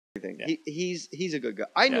everything. Yeah. He's a good guy.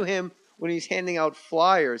 I knew him when he was handing out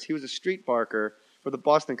flyers. He was a street barker for the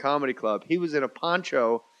Boston Comedy Club. He was in a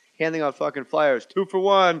poncho handing out fucking flyers. 2 for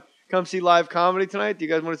 1. Come see live comedy tonight. Do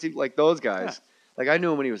you guys want to see like those guys? Yeah. Like I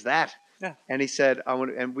knew him when he was that. Yeah. And he said, "I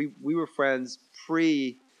want." And we were friends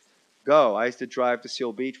pre-go. I used to drive to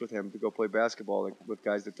Seal Beach with him to go play basketball with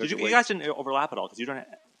guys that took. You guys didn't overlap at all because you don't.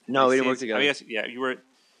 No, we didn't work together. I guess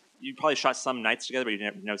you probably shot some nights together, but you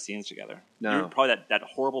didn't have no scenes together. No. You were probably that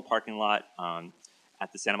horrible parking lot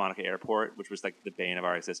at the Santa Monica airport, which was like the bane of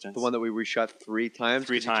our existence. The one that we reshot 3 times.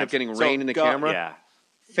 3 times. You kept getting rain in the camera. Yeah.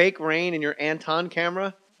 Fake rain in your Anton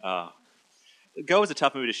camera. Go was a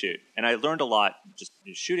tough movie to shoot, and I learned a lot just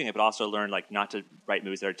shooting it, but also learned like not to write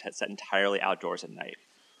movies that are set entirely outdoors at night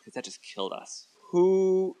because that just killed us.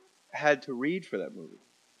 Who had to read for that movie?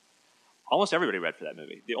 Almost everybody read for that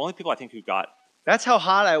movie. The only people I think who got... That's how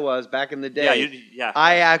hot I was back in the day. Yeah.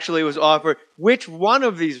 I actually was offered, which one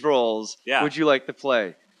of these roles would you like to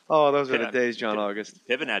play? Oh, those were the days, John August.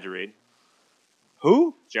 Piven had to read.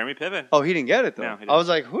 Who? Jeremy Piven. Oh, he didn't get it, though. No, I was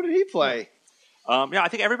like, who did he play? I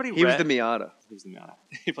think everybody read. He was the Miata. He was the Miata.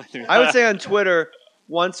 He played the Miata. I would say on Twitter,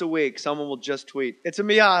 once a week, someone will just tweet, "It's a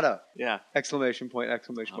Miata!" Yeah. Exclamation point,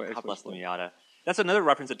 exclamation point, God bless exclamation the point. Miata. That's another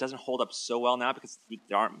reference that doesn't hold up so well now because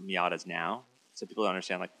there aren't Miatas now. So people don't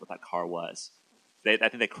understand like what that car was. I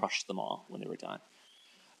think they crushed them all when they were done.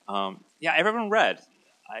 Everyone read.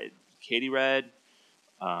 Katie read.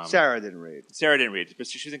 Sarah didn't read. Sarah didn't read, but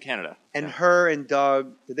she was in Canada. And her and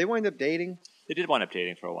Doug, did they wind up dating? They did wind up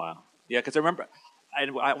dating for a while. Yeah, because I remember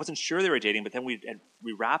I wasn't sure they were dating, but then we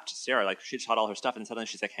wrapped Sarah. Like she shot all her stuff, and suddenly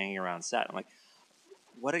she's like hanging around set. I'm like,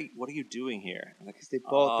 what are you doing here? Like, they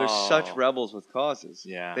both they're such rebels with causes.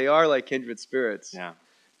 Yeah, they are like kindred spirits. Yeah,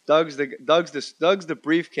 Doug's the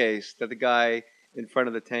briefcase that the guy in front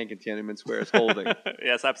of the tank in Tiananmen Square is holding.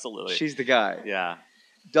 Yes, absolutely. She's the guy. Yeah.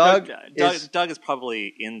 Doug is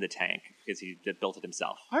probably in the tank because he built it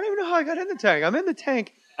himself. I don't even know how I got in the tank. I'm in the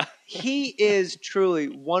tank. He is truly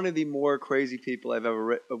one of the more crazy people I've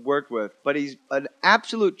ever worked with, but he's an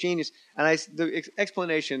absolute genius. And the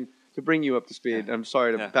explanation to bring you up to speed, I'm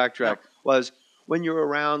sorry to backtrack, was when you're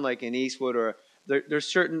around like in Eastwood or there's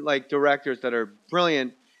certain like directors that are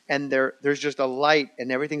brilliant and there's just a light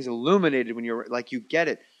and everything's illuminated when you're like, you get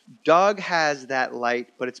it. Doug has that light,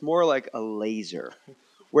 but it's more like a laser.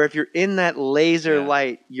 Where if you're in that laser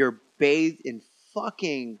light, you're bathed in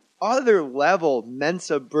fucking other level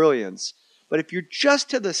Mensa brilliance. But if you're just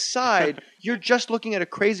to the side, you're just looking at a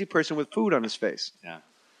crazy person with food on his face. Yeah.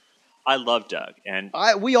 I love Doug. And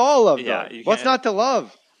we all love Doug. What's not to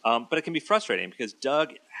love? But it can be frustrating because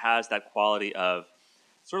Doug has that quality of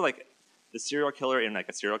sort of like the serial killer in like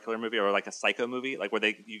a serial killer movie or like a psycho movie, like where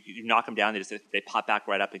you knock them down, they pop back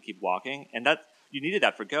right up and keep walking. And that you needed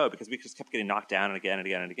that for Go because we just kept getting knocked down and again and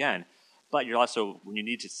again and again. But you're also, when you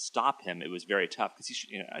need to stop him, it was very tough because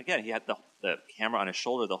he had the camera on his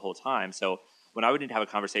shoulder the whole time. So when I would need to have a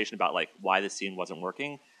conversation about like why the scene wasn't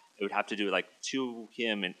working, it would have to do like to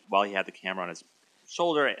him and while he had the camera on his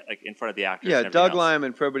shoulder, like in front of the actors. Yeah, Doug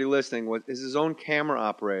Lyman, for everybody listening, is his own camera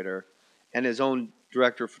operator and his own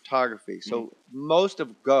director of photography. So most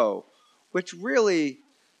of Go, which really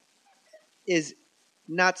is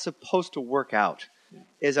not supposed to work out,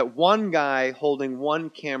 is that one guy holding one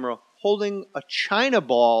camera, holding a China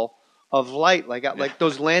ball of light, like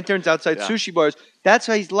those lanterns outside sushi bars. That's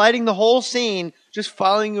how he's lighting the whole scene, just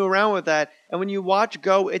following you around with that. And when you watch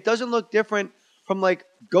Go, it doesn't look different from like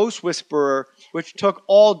Ghost Whisperer, which took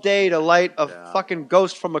all day to light a fucking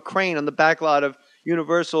ghost from a crane on the back lot of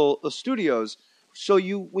Universal Studios. So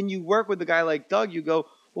when you work with a guy like Doug, you go,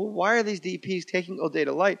 well, why are these DPs taking all day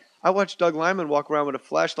to light? I watched Doug Lyman walk around with a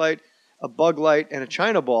flashlight, a bug light, and a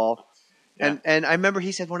China ball. Yeah. And I remember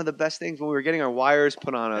he said one of the best things when we were getting our wires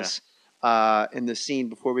put on us in the scene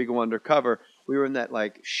before we go undercover. We were in that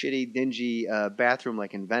like shitty, dingy bathroom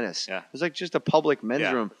like in Venice. Yeah. It was like just a public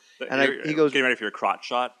men's room. And he goes, getting ready for your crotch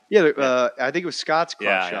shot? Yeah, I think it was Scott's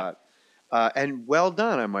crotch shot. And well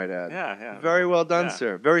done, I might add. Yeah. Very well done,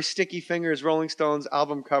 sir. Very Sticky Fingers, Rolling Stones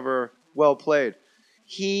album cover, well played.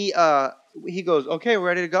 He goes, okay, we're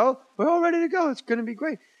ready to go? We're all ready to go. It's going to be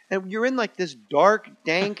great. And you're in like this dark,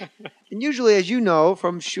 dank, and usually, as you know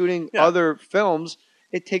from shooting other films,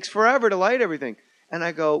 it takes forever to light everything. And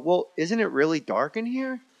I go, well, isn't it really dark in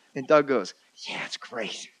here? And Doug goes, yeah, it's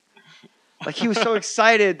great. Like he was so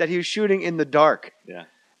excited that he was shooting in the dark. Yeah.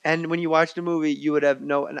 And when you watch the movie, you would have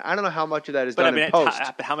and I don't know how much of that is done in post.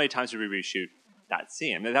 But how many times did we reshoot that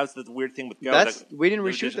scene? I mean, that was the weird thing with Go. We didn't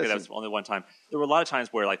reshoot this. That was only one time. There were a lot of times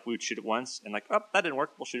where like we would shoot it once and like, oh, that didn't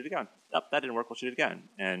work, we'll shoot it again. Oh, that didn't work, we'll shoot it again.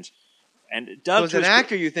 And And Doug, so as an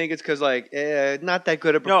actor, you think it's because like not that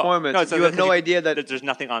good a performance. No, you have no idea that there's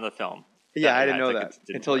nothing on the film. Yeah, I didn't know that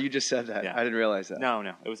until you just said that. Yeah. I didn't realize that. No,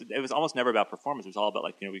 it was almost never about performance. It was all about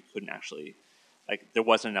like we couldn't actually there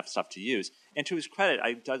wasn't enough stuff to use. And to his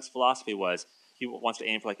credit, Doug's philosophy was he wants to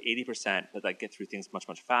aim for like 80%, but like get through things much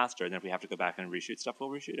much faster. And then if we have to go back and reshoot stuff, we'll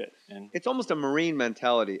reshoot it. And it's almost a Marine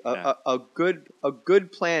mentality. A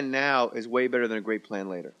good plan now is way better than a great plan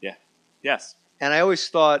later. Yeah. Yes. And I always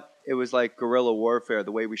thought it was like guerrilla warfare,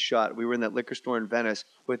 the way we shot. We were in that liquor store in Venice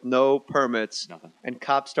with no permits. Nothing. And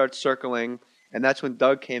cops start circling. And that's when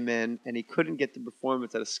Doug came in, and he couldn't get the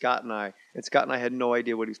performance out of Scott and I. And Scott and I had no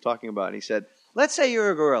idea what he was talking about. And he said, let's say you're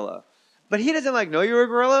a gorilla. But he doesn't know you're a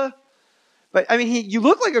gorilla. But, I mean, you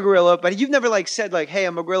look like a gorilla, but you've never said hey,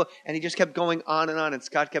 I'm a gorilla. And he just kept going on. And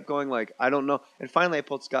Scott kept going I don't know. And finally I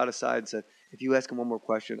pulled Scott aside and said, if you ask him one more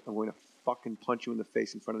question, I'm going to fucking punch you in the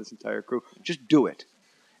face in front of this entire crew. Just do it.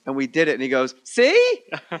 And we did it. And he goes, see?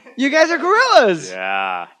 You guys are gorillas.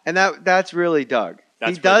 Yeah. And that's really Doug.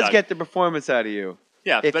 He does get the performance out of you.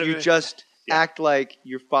 Yeah. If you just act like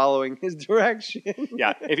you're following his direction.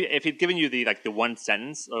 Yeah. If he'd given you the one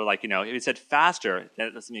sentence or if he said faster,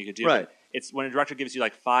 that's something you could do. Right. But it's when a director gives you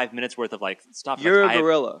 5 minutes worth of stuff. You're a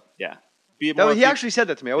gorilla. Yeah. He actually said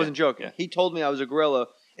that to me. I wasn't joking. Yeah. He told me I was a gorilla,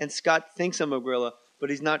 and Scott thinks I'm a gorilla, but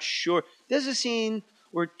he's not sure. There's a scene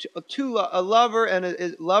where two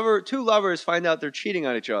lovers find out they're cheating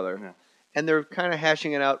on each other. Yeah. And they're kind of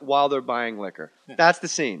hashing it out while they're buying liquor. Yeah. That's the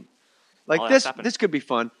scene. This could be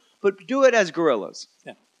fun, but do it as gorillas.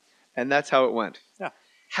 Yeah. And that's how it went. Yeah.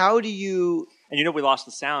 How do you... And we lost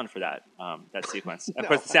the sound for that sequence. Of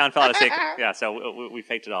course, the sound fell out of sync. Yeah, so we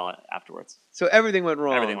faked it all afterwards. So everything went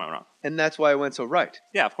wrong. Everything went wrong. And that's why it went so right.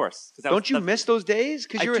 Yeah, of course. Don't you miss those days?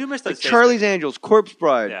 I do miss those days. Charlie's Angels, Corpse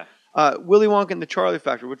Bride, yeah. Willy Wonka and the Charlie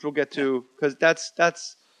Factory, which we'll get to, because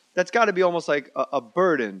that's got to be almost like a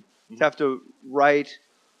burden to have to write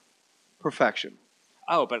perfection.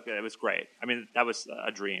 Oh, but it was great. I mean, that was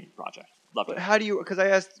a dream project. Loved it. How do you? Because I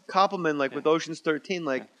asked Koppelman, with Ocean's 13,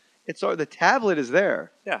 it's the tablet is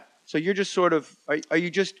there. Yeah. So you're just sort of are you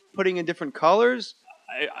just putting in different colors?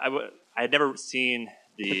 I had never seen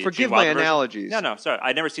the. Forgive my analogies. No, sorry.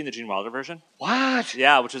 I'd never seen the Gene Wilder version. What?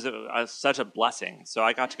 Yeah, which was such a blessing. So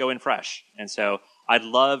I got to go in fresh, and so I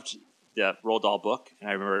loved the Roald Dahl book, and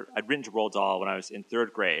I remember I'd written to Roald Dahl when I was in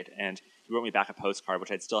 3rd grade, and he wrote me back a postcard,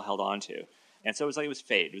 which I'd still held on to. And so it was it was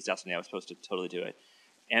fate. It was destiny. I was supposed to totally do it.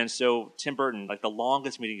 And so Tim Burton, the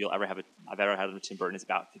longest meeting I've ever had with Tim Burton is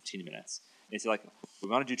about 15 minutes. And he's we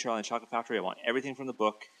want to do Charlie and the Chocolate Factory. I want everything from the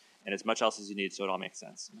book and as much else as you need so it all makes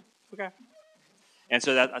sense. Okay. And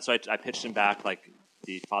so I pitched him back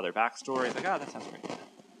the father backstory. He's that sounds great.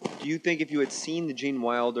 Do you think if you had seen the Gene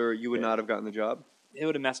Wilder, you would not have gotten the job? It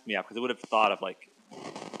would have messed me up because it would have thought of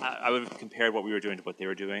I would have compared what we were doing to what they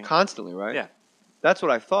were doing. Constantly, right? Yeah. That's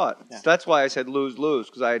what I thought. Yeah. So that's why I said lose,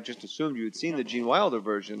 because I had just assumed you had seen the Gene Wilder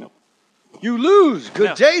version. No. You lose!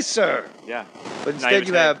 Good day, sir! Yeah. But instead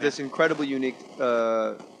you have this incredibly unique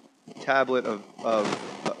tablet of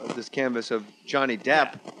this canvas of Johnny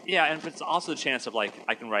Depp. Yeah, and it's also a chance of I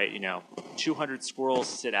can write 200 squirrels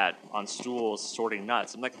sit on stools sorting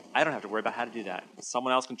nuts. I'm I don't have to worry about how to do that.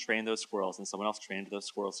 Someone else can train those squirrels, and someone else trained those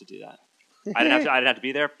squirrels to do that. I didn't have to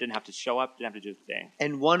be there. Didn't have to show up. Didn't have to do the thing.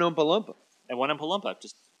 And one Oompa Loompa. And one Oompa Loompa.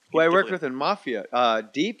 Just who I worked with in Mafia.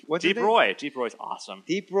 Deep. What's his name? Roy. Deep Roy's awesome.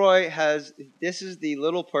 Deep Roy this is the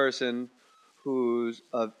little person who's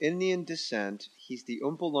of Indian descent. He's the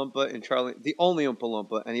Oompa Loompa in Charlie, the only Oompa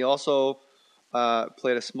Loompa, and he also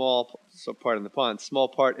played a small part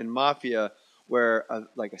in Mafia, where a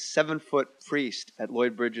 7-foot priest at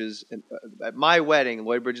Lloyd Bridges, at my wedding,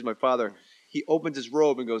 Lloyd Bridges, my father, he opens his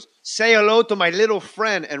robe and goes, "Say hello to my little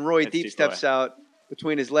friend," and Roy Deep steps out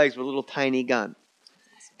between his legs with a little tiny gun.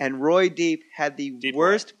 And Roy Deep had the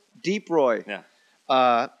worst. Deep Roy. Yeah.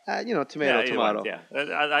 Tomato. Yeah.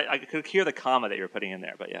 I could hear the comma that you were putting in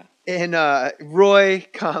there, but yeah. And Roy,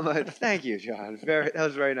 comma. Thank you, John. That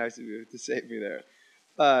was very nice of you to save me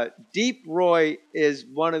there. Deep Roy is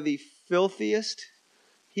one of the filthiest.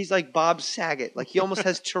 He's like Bob Saget. He almost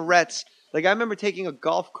has Tourette's. I remember taking a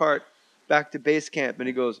golf cart back to base camp, and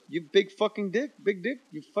he goes, "You big fucking dick, big dick.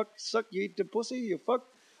 You suck, you eat the pussy, you fuck."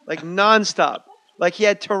 Nonstop. He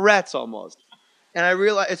had Tourette's almost. And I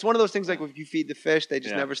realized it's one of those things if you feed the fish, they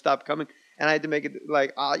just never stop coming. And I had to make it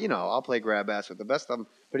I'll play grab ass with the best of them.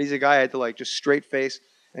 But he's a guy I had to just straight face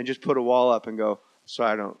and just put a wall up and go, "So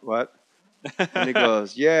I don't, what?" And he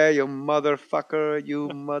goes, "Yeah, you motherfucker, you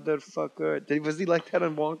motherfucker." Was he like that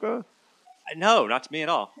on Wonka? No, not to me at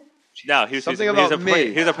all. No, he was something about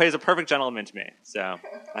me. He's a perfect gentleman to me. So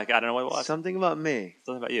I don't know what it was. Something about me.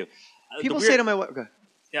 Something about you. People say to my wife, okay.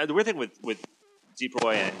 Yeah, the weird thing with Deep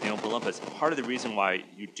Roy and the Oompa Loompas, part of the reason why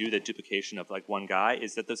you do the duplication of like one guy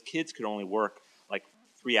is that those kids could only work like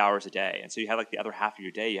 3 hours a day, and so you had like the other half of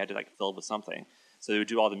your day you had to like fill with something. So they would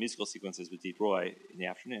do all the musical sequences with Deep Roy in the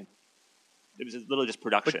afternoon. It was literally just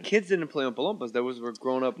production. But kids didn't play Oompa Loompas; those were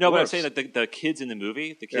grown up. No, but I'm saying that the kids in the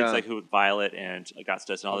movie, the kids like who Violet and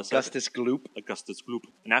Augustus and all this stuff. Augustus Gloop,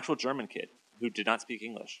 an actual German kid who did not speak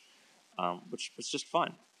English, which was just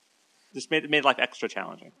fun. Just made life extra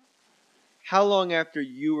challenging. How long after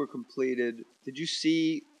you were completed did you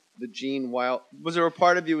see the Gene Wilder? Was there a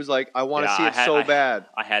part of you was like, I want to see it so bad?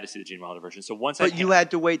 I had to see the Gene Wilder version. So but you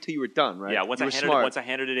had to wait till you were done, right? Yeah, once I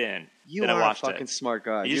handed it in, then I watched it. You are a fucking smart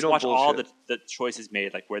guy. You just watch all the choices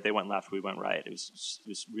made, like where they went left, we went right. It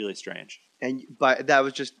was really strange. And that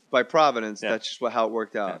was just by providence. Yeah. That's just how it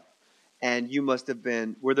worked out. Yeah. And you must have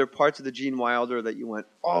been. Were there parts of the Gene Wilder that you went,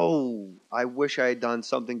 oh, I wish I had done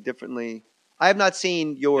something differently? I have not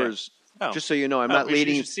seen yours. Yeah. Oh. Just so you know, I'm not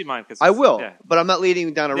leading. You should see mine, I will, but I'm not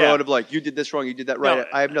leading down a road of like, you did this wrong, you did that right. No,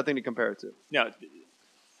 I have nothing to compare it to. No,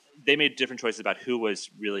 they made different choices about who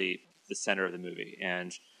was really the center of the movie,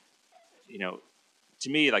 and to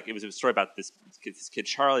me, like it was a story about this kid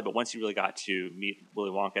Charlie. But once you really got to meet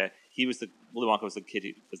Willy Wonka, Willy Wonka was the kid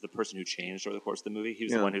was the person who changed over the course of the movie. He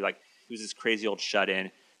was the one who he was this crazy old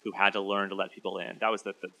shut-in who had to learn to let people in. That was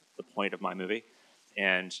the point of my movie,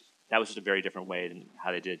 and that was just a very different way than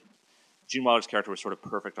how they did. Gene Wilder's character was sort of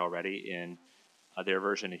perfect already in their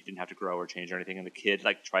version. He didn't have to grow or change or anything. And the kid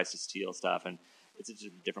tries to steal stuff, and it's just a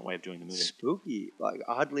different way of doing the movie. Spooky,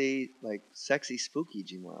 oddly sexy, spooky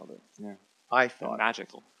Gene Wilder. Yeah, I thought and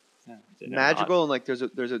magical. Yeah, magical, and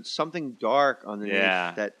there's a something dark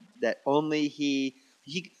underneath that only he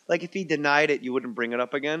if he denied it, you wouldn't bring it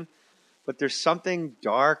up again. But there's something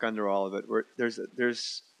dark under all of it. Where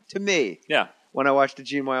there's to me, when I watch the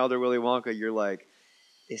Gene Wilder Willy Wonka, you're like,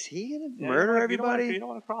 is he going to murder everybody? You don't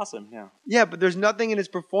want to cross him, Yeah, but there's nothing in his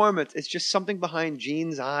performance. It's just something behind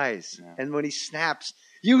Gene's eyes. Yeah. And when he snaps,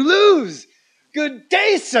 you lose! Good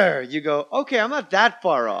day, sir! You go, okay, I'm not that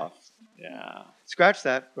far off. Yeah. Scratch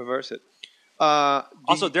that. Reverse it.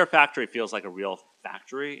 Also, their factory feels like a real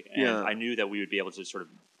factory. And I knew that we would be able to sort of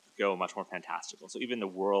go much more fantastical. So even the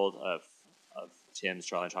world of Tim's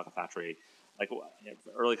Charlie and Chocolate Factory,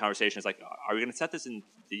 early conversations, are we going to set this in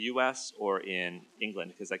the U.S. or in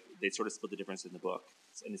England? Because they sort of split the difference in the book.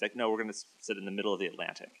 And he's like, no, we're going to sit in the middle of the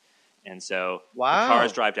Atlantic. And so the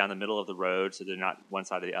cars drive down the middle of the road, so they're not one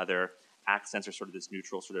side or the other. Accents are sort of this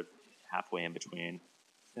neutral, sort of halfway in between.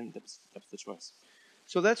 And that's the choice.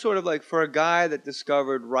 So that's sort of for a guy that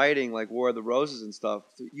discovered writing like War of the Roses and stuff,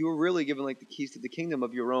 you were really given the keys to the kingdom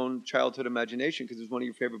of your own childhood imagination because it was one of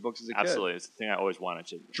your favorite books as a kid. Absolutely. It's the thing I always wanted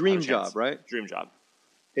to. Dream job, right? Dream job.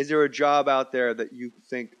 Is there a job out there that you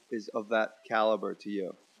think is of that caliber to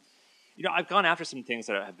you? I've gone after some things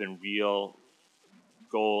that have been real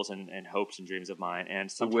goals and hopes and dreams of mine.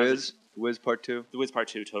 And sometimes The Wiz Part 2? The Wiz Part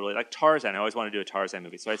 2, totally. Like Tarzan. I always wanted to do a Tarzan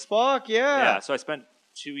movie. So Fuck yeah! Yeah, so I spent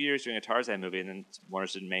 2 years doing a Tarzan movie, and then Warner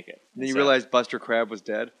didn't make it. And then you realized Buster Crabbe was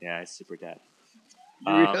dead? Yeah, he's super dead.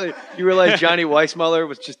 You realized Johnny Weissmuller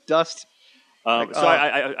was just dust?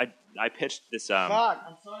 I pitched this. Fuck,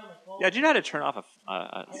 I'm sorry, my phone. Yeah, do you know how to turn off an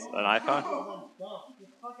iPhone?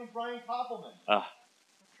 It's fucking Brian Koppelman.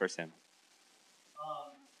 First him.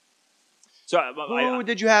 Who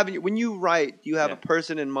did you have when you write? Do you have a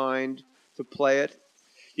person in mind to play it?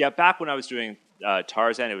 Yeah, back when I was doing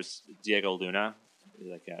Tarzan, it was Diego Luna,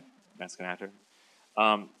 like a Mexican actor.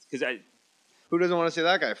 Who doesn't want to see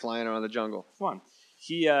that guy flying around the jungle? Come on,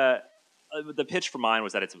 the pitch for mine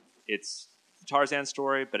was that it's a Tarzan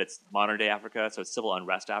story, but it's modern day Africa, so it's civil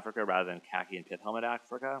unrest Africa rather than khaki and pith helmet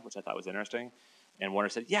Africa, which I thought was interesting. And Warner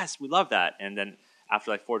said, "Yes, we love that." And then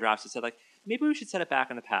after 4 drafts, he said maybe we should set it back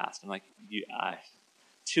in the past. I'm like,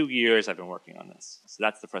 2 years I've been working on this. So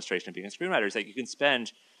that's the frustration of being a screenwriter. Is you can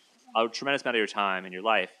spend a tremendous amount of your time in your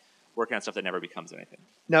life working on stuff that never becomes anything.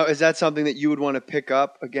 Now, is that something that you would want to pick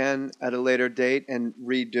up again at a later date and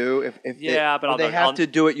redo? If they have to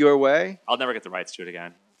do it your way? I'll never get the rights to it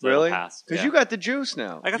again. So really? Because you got the juice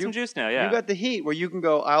now. I got some juice now, yeah. You got the heat where you can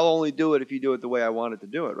go, I'll only do it if you do it the way I wanted to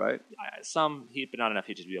do it, right? Some heat, but not enough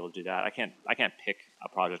heat to be able to do that. I can't pick a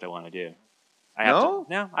project I want to do. I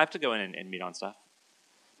have to go in and meet on stuff.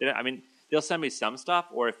 They'll send me some stuff,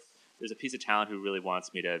 or if there's a piece of talent who really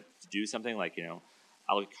wants me to do something,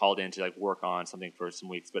 I'll get called in to work on something for some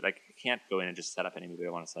weeks, but I can't go in and just set up any movie I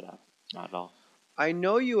want to set up. Not at all. I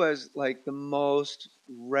know you as the most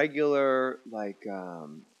regular,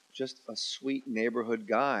 just a sweet neighborhood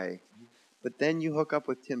guy, but then you hook up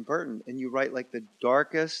with Tim Burton and you write the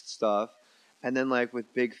darkest stuff, And then like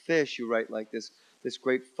with Big Fish, you write like this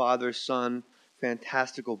great father-son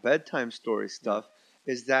fantastical bedtime story stuff.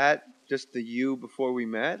 Is that just the you before we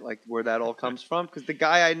met? Like where that all comes from? Because the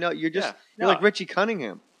guy I know, you're like Richie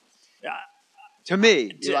Cunningham. Yeah. To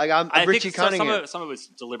me, I'm Richie Cunningham. Some of it was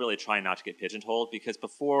deliberately trying not to get pigeonholed, because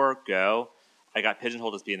before Go, I got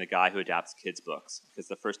pigeonholed as being the guy who adapts kids' books, because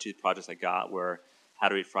the first two projects I got were How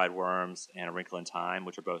to Eat Fried Worms and A Wrinkle in Time,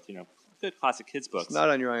 which are both, good classic kids' books. It's not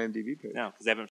on your IMDb page. No, because they haven't